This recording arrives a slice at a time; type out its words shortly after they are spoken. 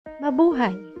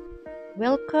Mabuhay!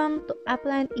 Welcome to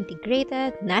Upland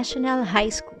Integrated National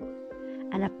High School.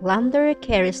 An Uplander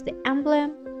carries the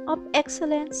emblem of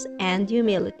excellence and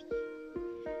humility.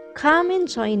 Come and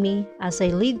join me as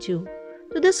I lead you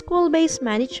to the school-based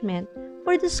management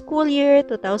for the school year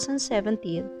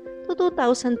 2017 to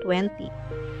 2020.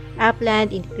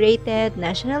 Upland Integrated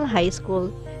National High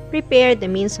School prepared the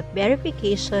means of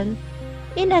verification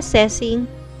in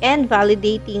assessing and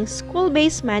validating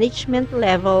school-based management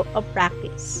level of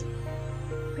practice.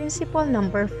 Principle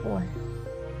number 4.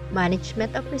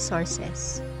 Management of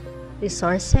resources.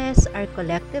 Resources are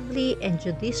collectively and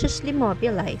judiciously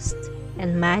mobilized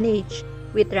and managed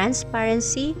with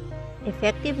transparency,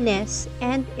 effectiveness,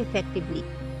 and effectively.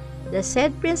 The said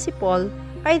principle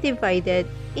are divided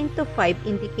into 5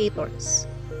 indicators.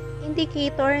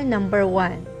 Indicator number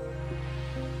 1.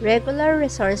 Regular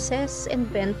resources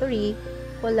inventory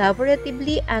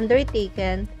collaboratively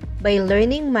undertaken by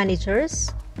learning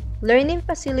managers, learning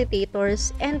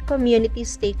facilitators, and community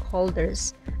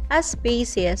stakeholders as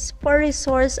basis for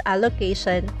resource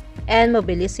allocation and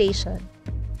mobilization.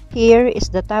 Here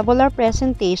is the tabular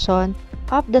presentation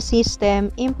of the system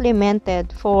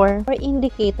implemented for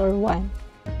Indicator 1,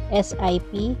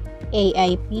 SIP,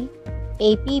 AIP,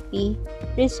 APP,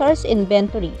 Resource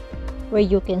Inventory, where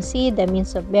you can see the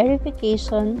means of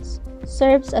verifications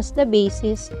serves as the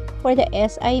basis for the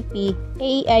SIP,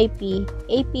 AIP,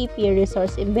 APP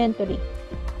Resource Inventory.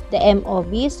 The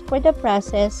MOVs for the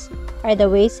process are the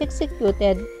ways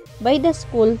executed by the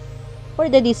school for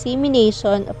the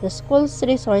dissemination of the school's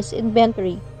resource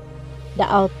inventory. The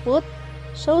output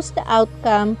shows the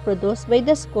outcome produced by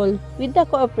the school with the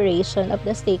cooperation of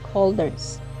the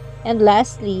stakeholders. And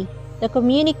lastly, the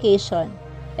communication.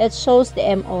 It shows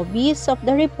the MOVs of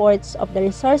the reports of the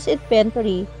resource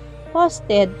inventory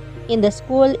posted in the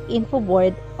school info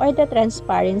board or the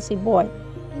transparency board.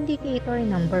 Indicator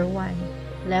number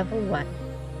 1, level 1.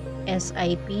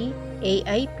 SIP,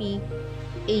 AIP,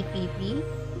 APP,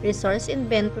 resource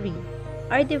inventory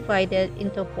are divided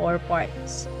into 4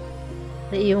 parts: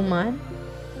 the human,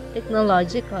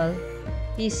 technological,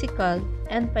 physical,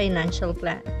 and financial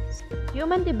plans.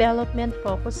 Human development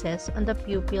focuses on the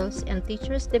pupils' and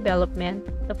teachers' development,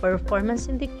 the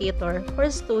performance indicator for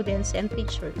students and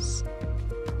teachers.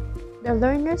 The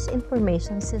learner's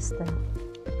information system.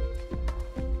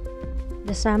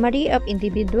 The summary of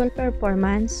individual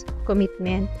performance,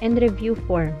 commitment, and review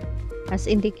form. As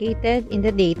indicated in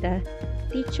the data,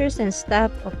 teachers and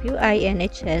staff of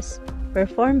UINHS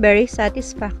performed very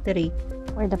satisfactory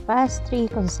for the past 3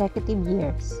 consecutive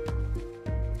years.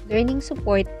 Learning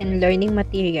support and learning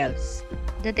materials.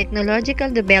 The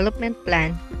Technological Development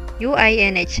Plan,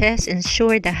 UINHS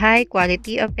ensure the high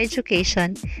quality of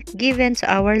education given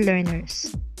to our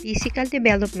learners. Physical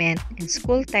development and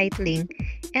school titling,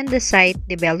 and the site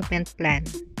development plan.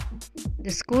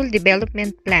 The School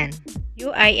Development Plan.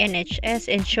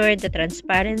 UINHS ensure the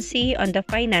transparency on the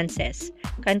finances.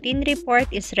 Canteen report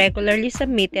is regularly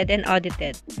submitted and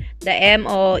audited. The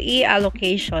MOE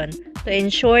allocation to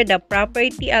ensure the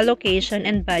property allocation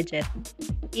and budget.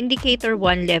 Indicator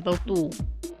 1 Level 2.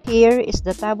 Here is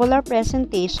the tabular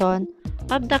presentation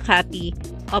of the copy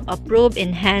of approved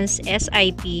enhanced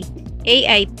SIP,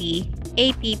 AIP,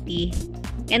 APP,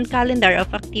 and calendar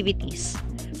of activities,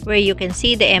 where you can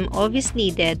see the MOVs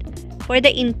needed for the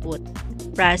input,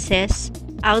 process,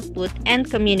 output, and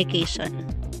communication.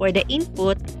 For the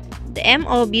input, the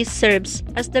MOV serves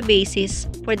as the basis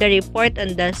for the report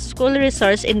on the school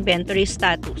resource inventory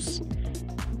status.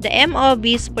 The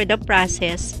MOVs for the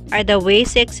process are the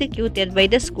ways executed by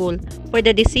the school for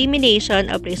the dissemination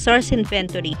of resource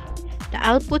inventory. The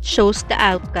output shows the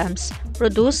outcomes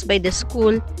produced by the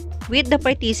school with the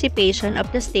participation of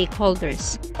the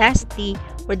stakeholders. Lastly,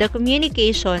 for the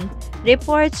communication,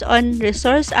 reports on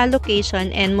resource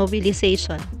allocation and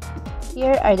mobilization.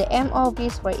 Here are the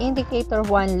MOVs for Indicator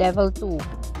 1 Level 2.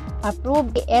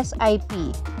 Approved SIP,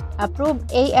 approved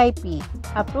AIP,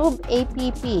 approved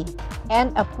APP,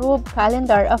 and approved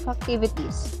calendar of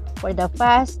activities for the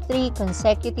past 3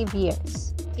 consecutive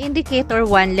years. Indicator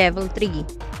 1 Level 3.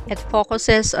 It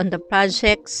focuses on the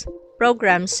projects,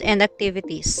 programs, and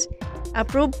activities.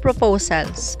 Approved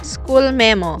proposals, school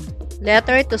memo,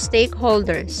 letter to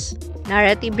stakeholders,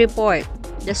 narrative report,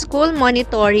 the school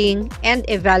monitoring and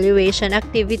evaluation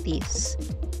activities,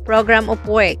 program of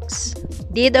works,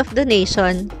 deed of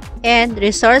donation, and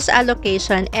resource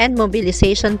allocation and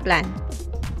mobilization plan.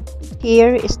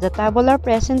 Here is the tabular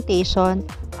presentation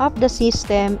of the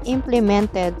system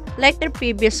implemented like the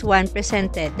previous one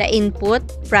presented, the input,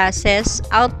 process,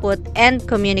 output, and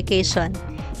communication.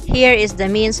 Here is the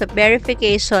means of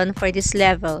verification for this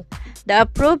level. The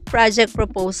approved project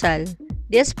proposal.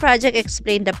 This project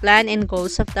explains the plan and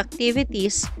goals of the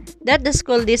activities that the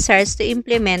school desires to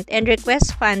implement and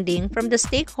request funding from the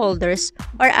stakeholders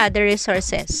or other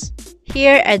resources.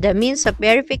 Here are the means of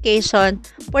verification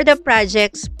for the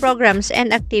projects, programs,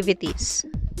 and activities.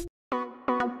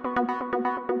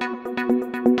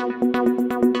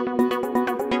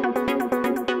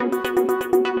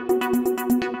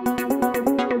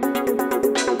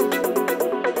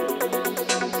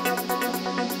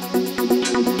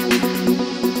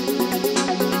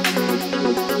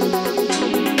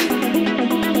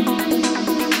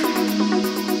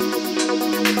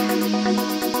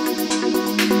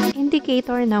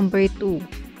 Indicator number 2,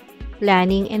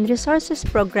 Planning and Resources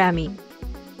Programming.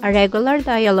 A regular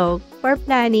dialogue for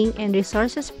planning and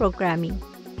resources programming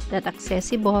that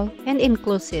accessible and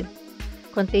inclusive,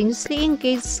 continuously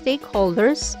engage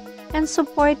stakeholders, and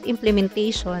support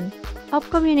implementation of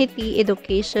community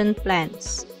education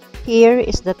plans. Here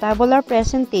is the tabular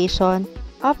presentation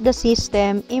of the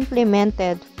system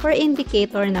implemented for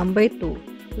indicator number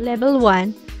 2, Level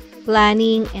 1,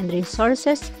 Planning and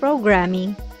Resources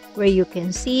Programming, where you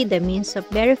can see the means of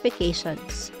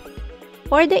verifications.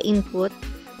 For the input,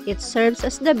 it serves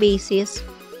as the basis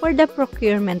for the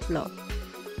procurement law.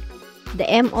 The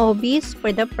MOBs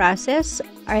for the process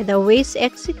are the ways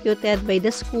executed by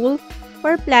the school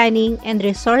for planning and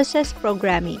resources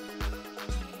programming.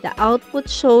 The output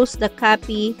shows the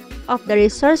copy of the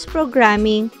resource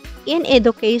programming in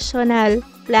educational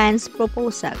plans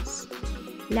proposals.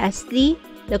 Lastly,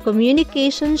 the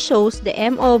communication shows the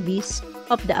MOBs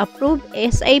of the approved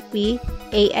SIP,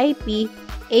 AIP,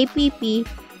 APP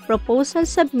proposal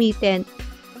submitted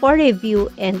for review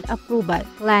and approval.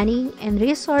 Planning and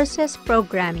Resources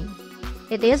Programming.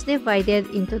 It is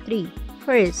divided into 3.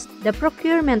 First, the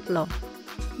procurement law.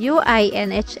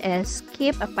 UINHS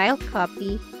keep a file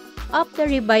copy of the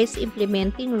revised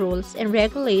implementing rules and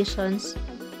regulations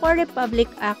for Republic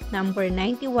Act No.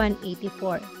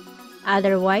 9184,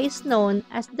 otherwise known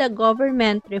as the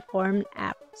Government Reform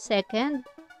Act. Second,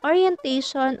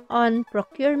 orientation on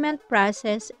procurement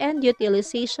process and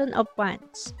utilization of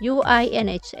funds.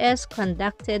 UINHS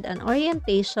conducted an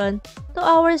orientation to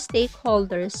our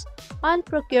stakeholders on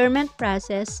procurement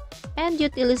process and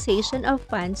utilization of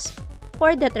funds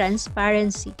for the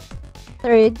transparency.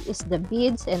 Third is the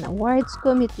Bids and Awards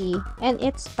Committee and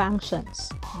its functions.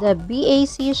 The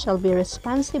BAC shall be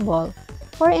responsible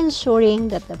for ensuring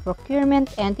that the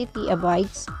procurement entity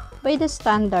abides by the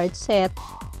standards set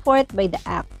forth by the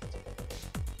Act.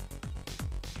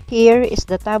 Here is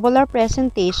the tabular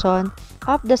presentation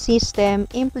of the system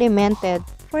implemented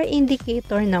for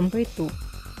indicator number 2,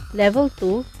 Level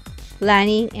 2,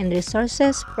 Planning and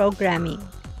Resources Programming.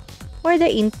 For the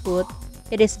input,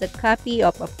 it is the copy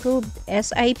of approved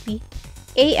SIP,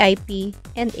 AIP,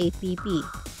 and APP.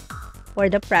 For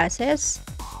the process,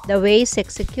 the ways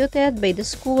executed by the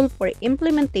school for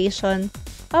implementation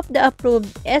of the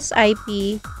approved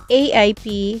SIP,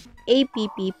 AIP,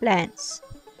 APP plans.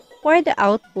 For the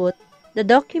output, the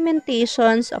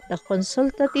documentations of the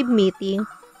consultative meeting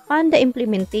on the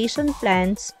implementation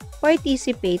plans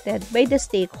participated by the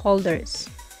stakeholders.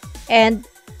 And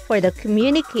for the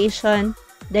communication,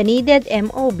 the needed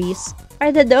MOBs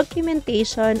are the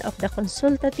documentation of the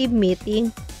consultative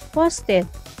meeting posted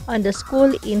on the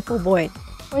school info board.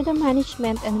 For the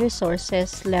Management and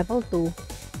Resources Level 2,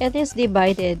 it is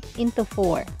divided into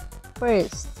 4.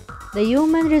 First, the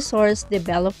Human Resource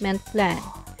Development Plan.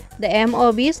 The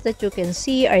MOBs that you can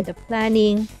see are the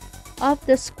planning of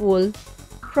the school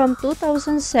from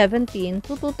 2017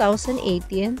 to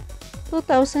 2018,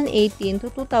 2018 to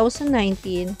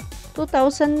 2019,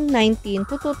 2019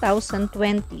 to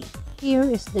 2020. Here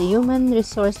is the Human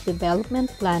Resource Development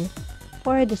Plan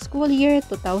for the school year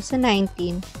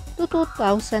 2019 to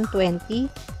 2020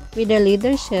 with the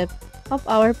leadership of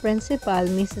our principal,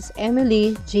 Mrs.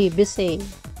 Emily G. Bisay.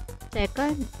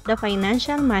 Second, the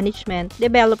Financial Management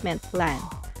Development Plan,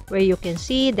 where you can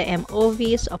see the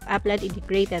MOVs of Upland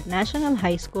Integrated National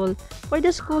High School for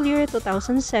the school year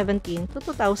 2017 to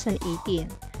 2018,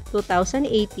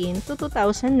 2018 to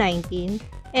 2019,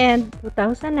 and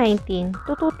 2019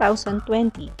 to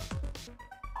 2020.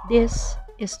 This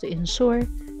is to ensure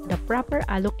the proper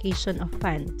allocation of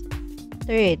funds.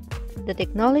 Third, the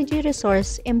Technology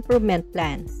Resource Improvement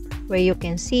Plan, where you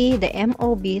can see the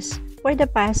MOBs for the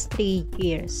past 3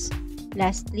 years.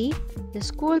 Lastly, the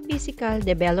School Physical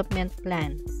Development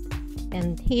Plan.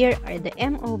 And here are the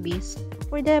MOBs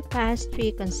for the past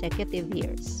 3 consecutive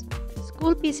years.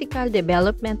 School Physical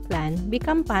Development Plan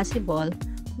become possible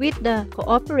with the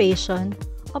cooperation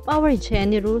of our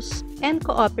generous and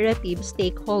cooperative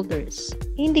stakeholders.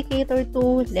 Indicator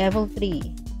 2, Level 3.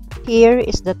 Here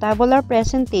is the tabular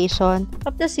presentation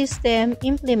of the system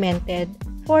implemented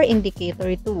for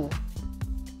Indicator 2.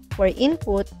 For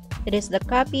input, it is the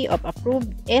copy of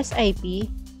approved SIP,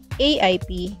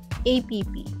 AIP,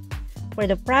 APP. For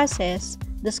the process,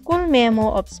 the school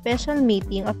memo of special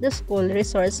meeting of the school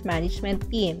resource management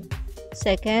team.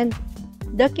 Second,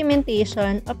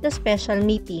 documentation of the special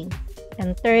meeting.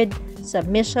 And third,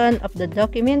 submission of the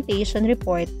documentation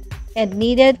report and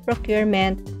needed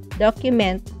procurement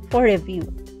document for review.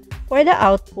 For the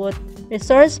output,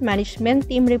 resource management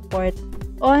team report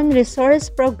on resource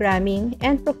programming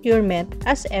and procurement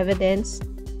as evidence.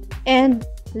 And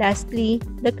lastly,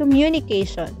 the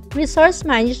communication. Resource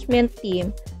management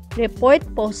team report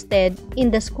posted in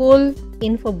the school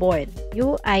info board.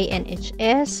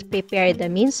 UINHS prepared the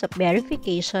means of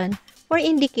verification for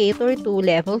Indicator 2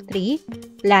 Level 3,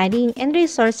 Planning and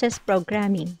Resources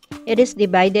Programming. It is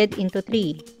divided into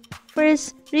 3.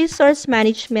 First, Resource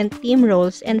Management Team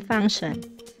Roles and Function.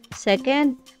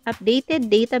 Second, Updated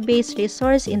Database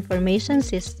Resource Information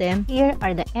System. Here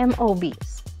are the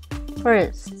MOBs.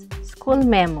 First, School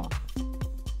Memo.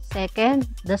 Second,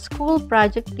 the School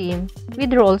Project Team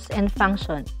with roles and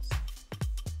functions.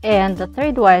 And the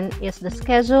third one is the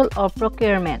Schedule of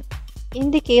Procurement.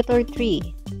 Indicator 3,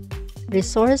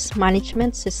 Resource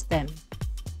Management System.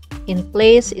 In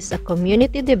place is a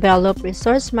community-developed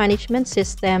resource management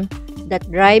system that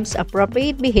drives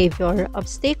appropriate behavior of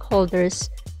stakeholders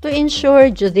to ensure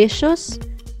judicious,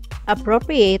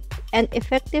 appropriate, and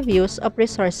effective use of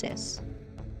resources.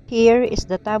 Here is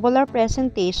the tabular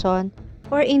presentation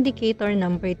for Indicator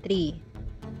number 3.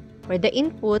 For the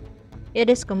input, it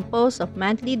is composed of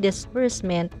monthly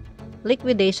disbursement,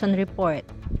 liquidation report,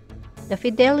 the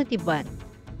fidelity bond,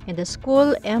 and the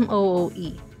school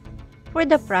MOOE. For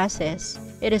the process,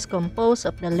 it is composed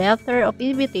of the letter of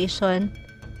invitation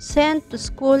sent to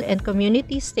school and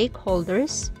community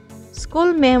stakeholders,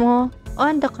 school memo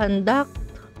on the conduct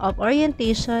of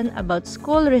orientation about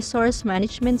school resource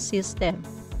management system,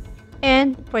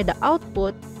 and for the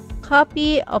output,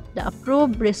 copy of the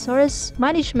approved resource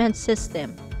management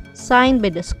system signed by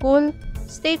the school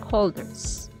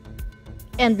stakeholders.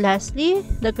 And lastly,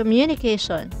 the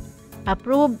communication,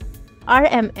 approved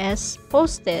RMS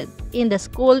posted in the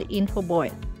school info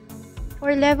board.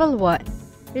 For Level 1,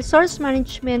 Resource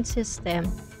Management System,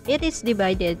 it is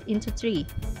divided into 3.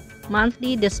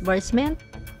 Monthly Disbursement,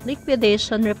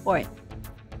 Liquidation Report,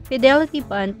 Fidelity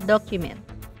Bond Document,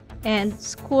 and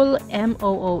School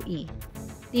MOOE.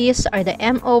 These are the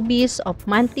MOBs of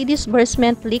Monthly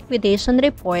Disbursement Liquidation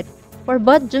Report for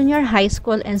both junior high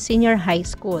school and senior high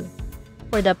school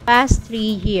for the past 3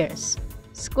 years,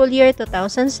 school year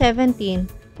 2017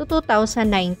 to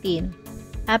 2019.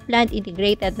 Upland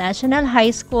Integrated National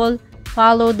High School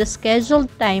followed the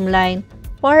scheduled timeline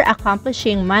for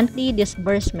accomplishing monthly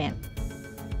disbursement.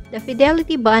 The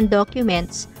Fidelity Bond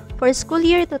documents for school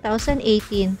year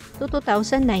 2018 to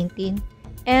 2019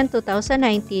 and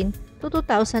 2019 to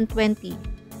 2020.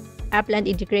 Upland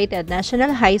Integrated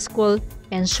National High School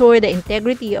ensure the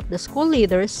integrity of the school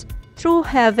leaders through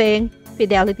having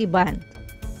Fidelity Bond.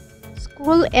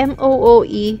 School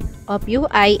MOOE of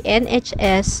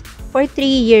UINHS for 3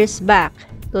 years back,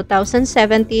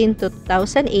 2017 to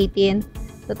 2018,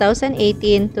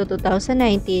 2018 to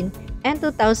 2019, and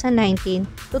 2019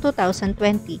 to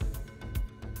 2020.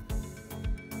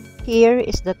 Here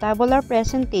is the tabular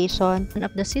presentation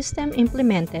of the system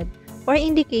implemented for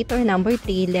Indicator number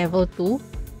 3, Level 2,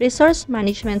 Resource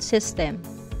Management System.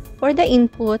 For the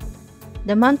input,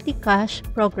 the Monthly Cash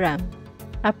Program,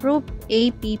 Approved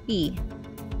APP,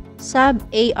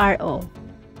 Sub-ARO,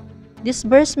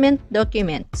 Disbursement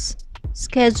Documents,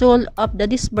 Schedule of the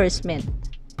Disbursement.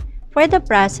 For the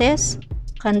process,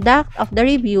 conduct of the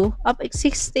review of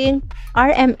existing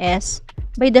RMS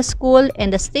by the school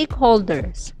and the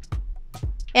stakeholders,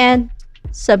 and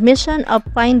submission of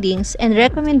findings and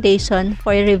recommendation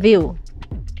for review.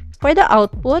 For the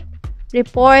output,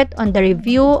 report on the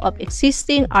review of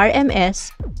existing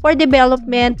RMS for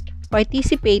development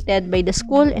participated by the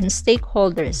school and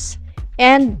stakeholders,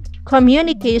 and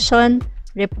communication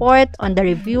report on the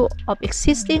review of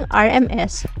existing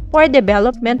RMS for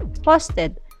development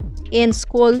posted in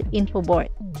school info board.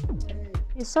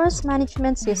 Resource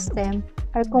management system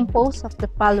are composed of the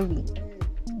following: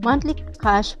 monthly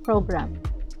cash program,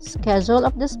 schedule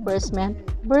of disbursement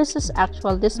versus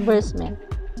actual disbursement,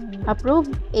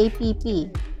 approved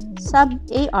APP,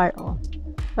 sub-ARO,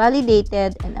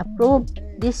 validated and approved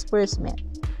disbursement,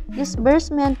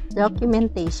 disbursement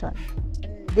documentation.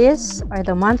 These are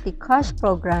the monthly cash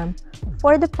program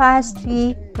for the past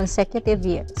 3 consecutive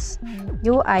years.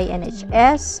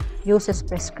 UINHS uses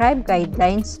prescribed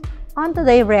guidelines on the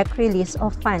direct release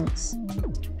of funds.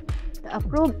 The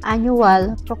approved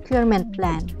annual procurement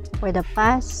plan for the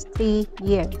past 3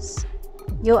 years.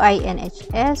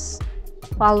 UINHS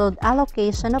followed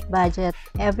allocation of budget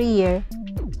every year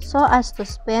so as to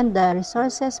spend the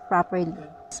resources properly.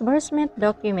 Disbursement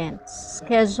documents,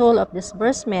 schedule of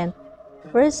disbursement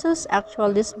versus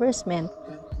actual disbursement,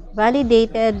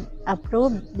 validated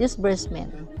approved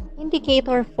disbursement.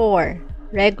 Indicator 4,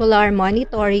 regular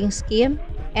monitoring scheme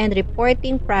and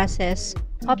reporting process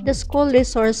of the school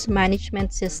resource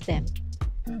management system.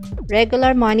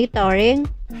 Regular monitoring,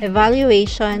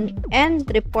 evaluation, and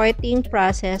reporting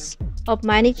process of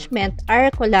management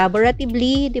are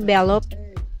collaboratively developed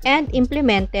and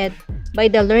implemented by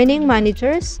the learning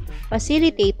managers,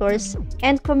 facilitators,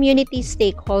 and community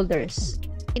stakeholders.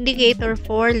 Indicator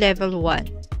 4 Level 1.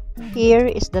 Here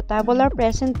is the tabular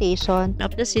presentation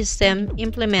of the system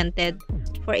implemented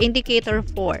for Indicator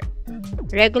 4,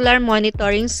 regular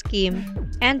monitoring scheme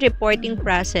and reporting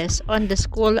process on the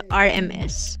school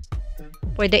RMS.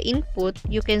 For the input,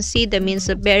 you can see the means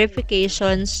of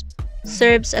verifications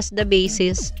serves as the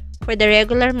basis for the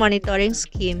regular monitoring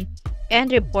scheme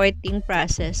and reporting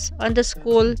process on the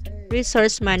school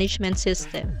resource management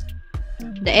system.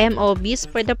 The MOBs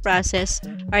for the process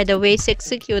are the ways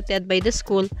executed by the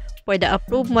school for the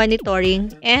approved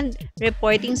monitoring and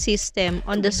reporting system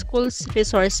on the school's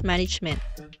resource management.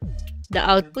 The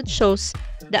output shows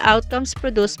the outcomes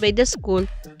produced by the school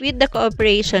with the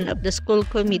cooperation of the school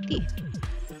committee.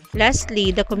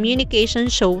 Lastly, the communication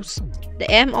shows the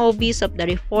MOBs of the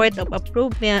report of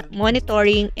approved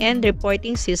monitoring and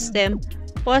reporting system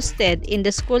posted in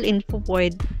the school info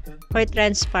board for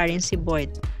transparency board.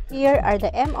 Here are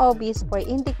the MOBs for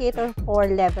Indicator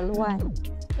 4 Level 1.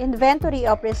 Inventory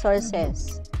of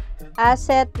resources,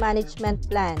 Asset Management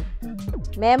Plan,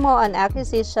 Memo on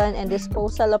Acquisition and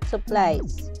Disposal of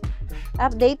Supplies,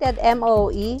 Updated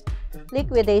MOE,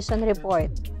 Liquidation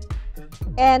Report,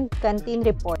 and Canteen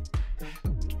Report.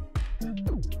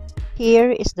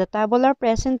 Here is the tabular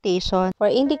presentation for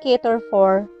Indicator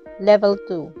 4 Level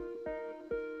 2.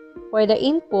 For the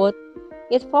input,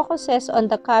 it focuses on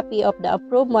the copy of the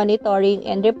approved monitoring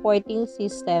and reporting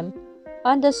system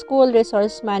on the school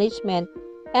resource management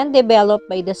and developed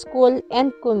by the school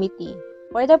and committee.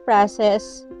 For the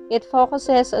process, it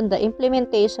focuses on the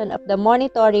implementation of the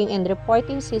monitoring and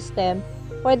reporting system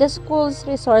for the school's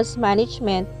resource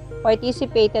management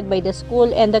participated by the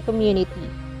school and the community.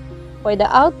 For the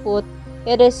output,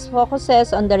 it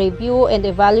focuses on the review and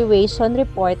evaluation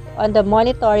report on the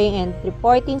monitoring and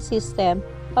reporting system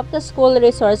of the school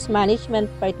resource management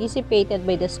participated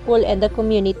by the school and the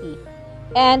community.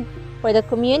 And for the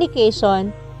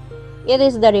communication, it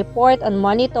is the report on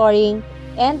monitoring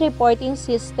and reporting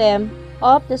system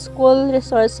of the school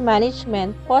resource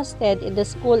management posted in the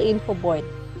school info board.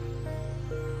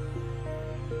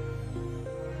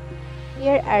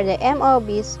 Here are the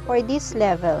MOBs for this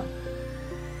level.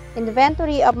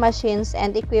 Inventory of machines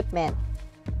and equipment.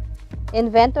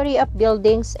 Inventory of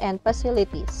buildings and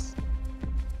facilities.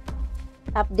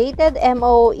 Updated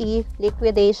MOE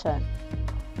liquidation.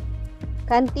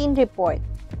 Canteen report.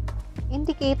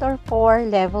 Indicator 4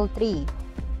 Level 3.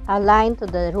 Aligned to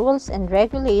the rules and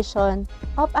regulation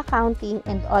of accounting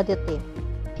and auditing.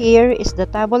 Here is the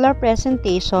tabular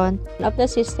presentation of the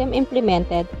system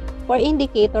implemented for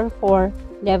Indicator 4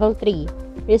 Level 3.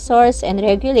 Resource and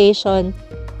regulation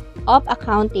of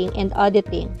accounting and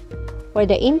auditing. For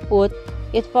the input,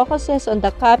 it focuses on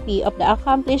the copy of the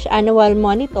accomplished annual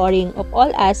monitoring of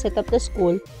all assets of the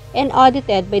school and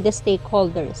audited by the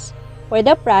stakeholders. For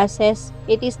the process,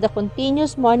 it is the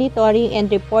continuous monitoring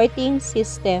and reporting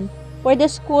system for the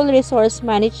school resource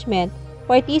management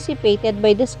participated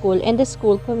by the school and the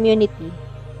school community.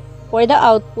 For the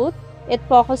output, it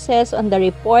focuses on the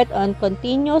report on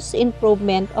continuous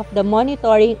improvement of the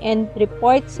monitoring and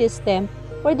report system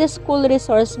for the school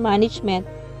resource management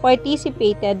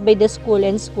participated by the school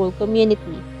and school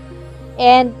community.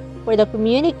 And for the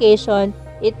communication,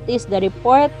 it is the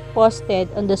report posted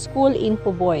on the school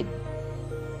info board.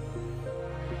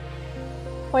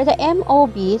 For the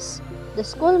MOBs, the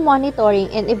school monitoring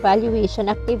and evaluation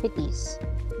activities,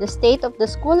 the state of the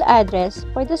school address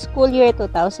for the school year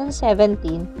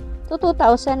 2017 to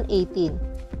 2018,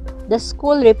 the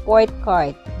school report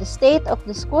card, the state of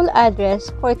the school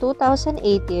address for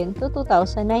 2018 to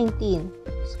 2019,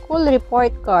 school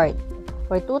report card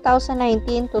for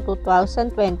 2019 to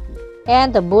 2020,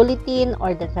 and the bulletin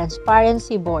or the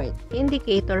transparency board.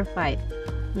 Indicator 5.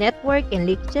 Network and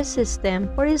Leakages System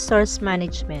for Resource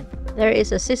Management. There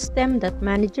is a system that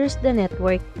manages the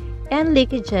network and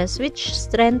leakages which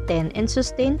strengthen and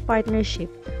sustain partnership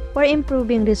for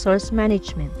improving resource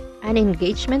management. An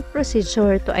engagement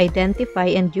procedure to identify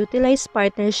and utilize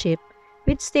partnership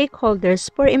with stakeholders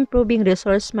for improving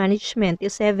resource management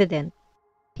is evident.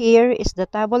 Here is the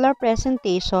tabular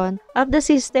presentation of the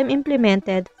system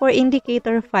implemented for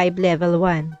Indicator 5 Level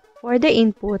 1. For the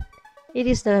input, it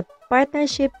is the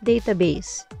Partnership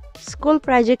Database, School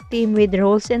Project Team with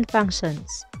Roles and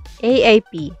Functions,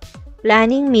 AIP,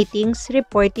 Planning Meetings,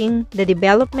 Reporting, the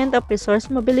Development of Resource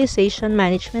Mobilization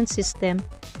Management System,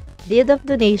 Deed of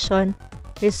Donation,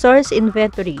 Resource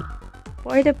Inventory.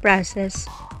 For the process,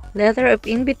 Letter of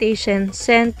Invitation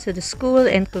sent to the school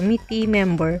and committee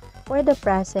member. For the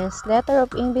process, Letter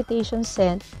of Invitation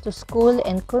sent to school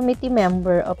and committee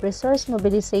member of Resource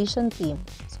Mobilization Team.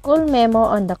 School memo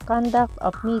on the conduct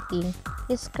of meeting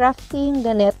is crafting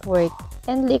the network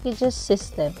and leakages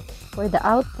system. For the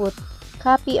output,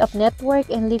 copy of network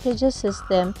and leakages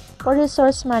system for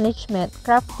resource management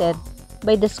crafted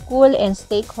by the school and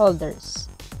stakeholders.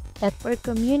 And for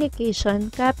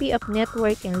communication, copy of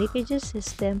network and leakages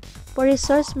system for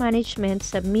resource management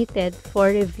submitted for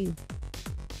review.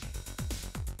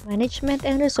 Management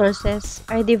and resources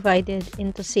are divided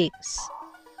into 6.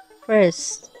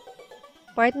 First,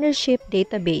 Partnership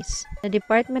Database. The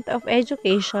Department of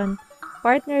Education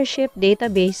Partnership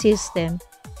Database System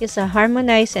is a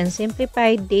harmonized and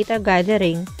simplified data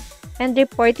gathering and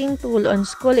reporting tool on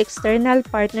school external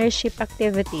partnership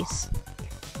activities.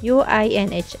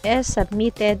 UINHS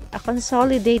submitted a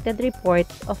consolidated report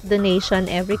of donation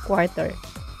every quarter.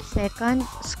 Second,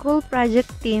 school project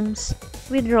teams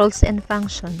with roles and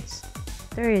functions.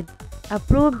 Third,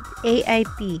 approved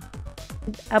AIP.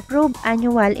 Approved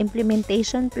Annual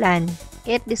Implementation Plan.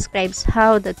 It describes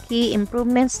how the key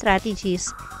improvement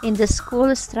strategies in the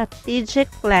school strategic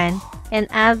plan and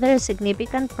other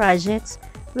significant projects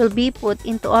will be put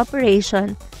into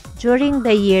operation during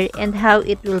the year and how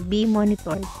it will be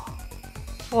monitored.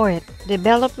 Fourth,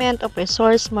 development of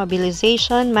resource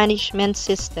mobilization management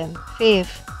system.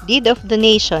 Fifth, deed of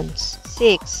donations.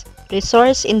 Sixth,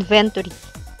 resource inventory.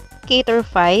 Indicator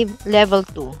 5 Level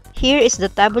 2. Here is the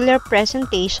tabular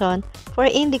presentation for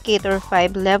Indicator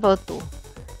 5 Level 2,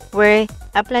 where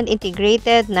Upland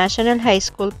Integrated National High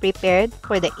School prepared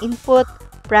for the input,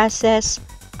 process,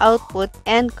 output,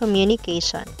 and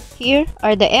communication. Here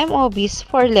are the MOBs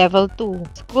for Level 2.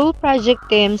 School project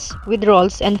teams with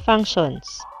roles and functions.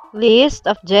 List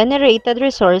of generated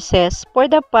resources for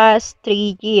the past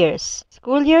 3 years.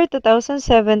 School year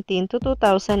 2017 to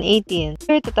 2018.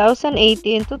 Year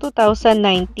 2018 to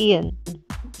 2019.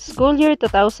 School year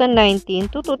 2019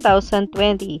 to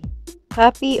 2020.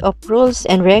 Copy of Rules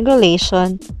and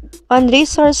Regulation on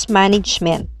Resource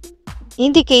Management.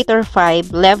 Indicator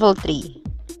 5 Level 3.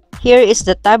 Here is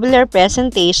the tabular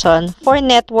presentation for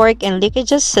Network and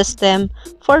Leakages System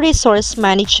for Resource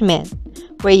Management,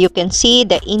 where you can see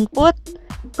the input,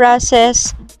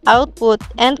 process, output,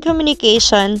 and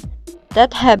communication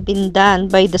that have been done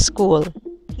by the school.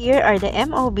 Here are the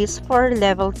MOBs for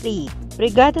Level 3.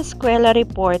 Brigada Eskwela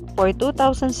Report for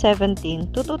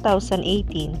 2017 to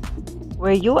 2018,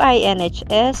 where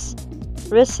UINHS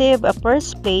received a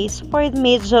first place for the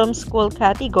medium school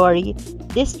category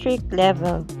district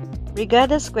level.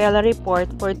 Brigada Eskwela Report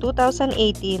for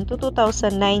 2018 to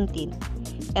 2019,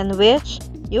 in which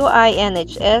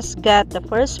UINHS got the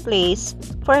first place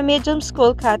for medium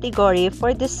school category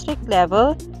for district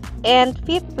level and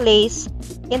 5th place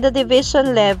in the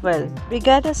division level.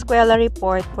 Brigada Eskwela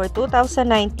Report for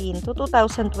 2019 to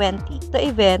 2020. The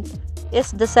event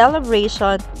is the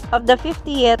celebration of the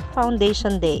 50th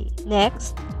Foundation Day.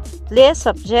 Next, list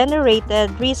of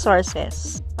generated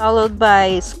resources, followed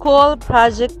by school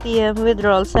project team with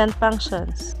roles and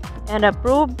functions, and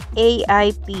approved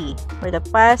AIP for the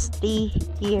past 3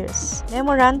 years.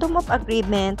 Memorandum of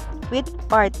Agreement with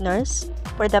partners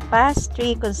for the past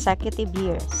 3 consecutive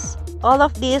years. All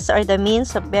of these are the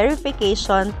means of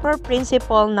verification for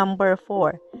principle number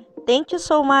 4. Thank you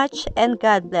so much and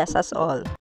God bless us all.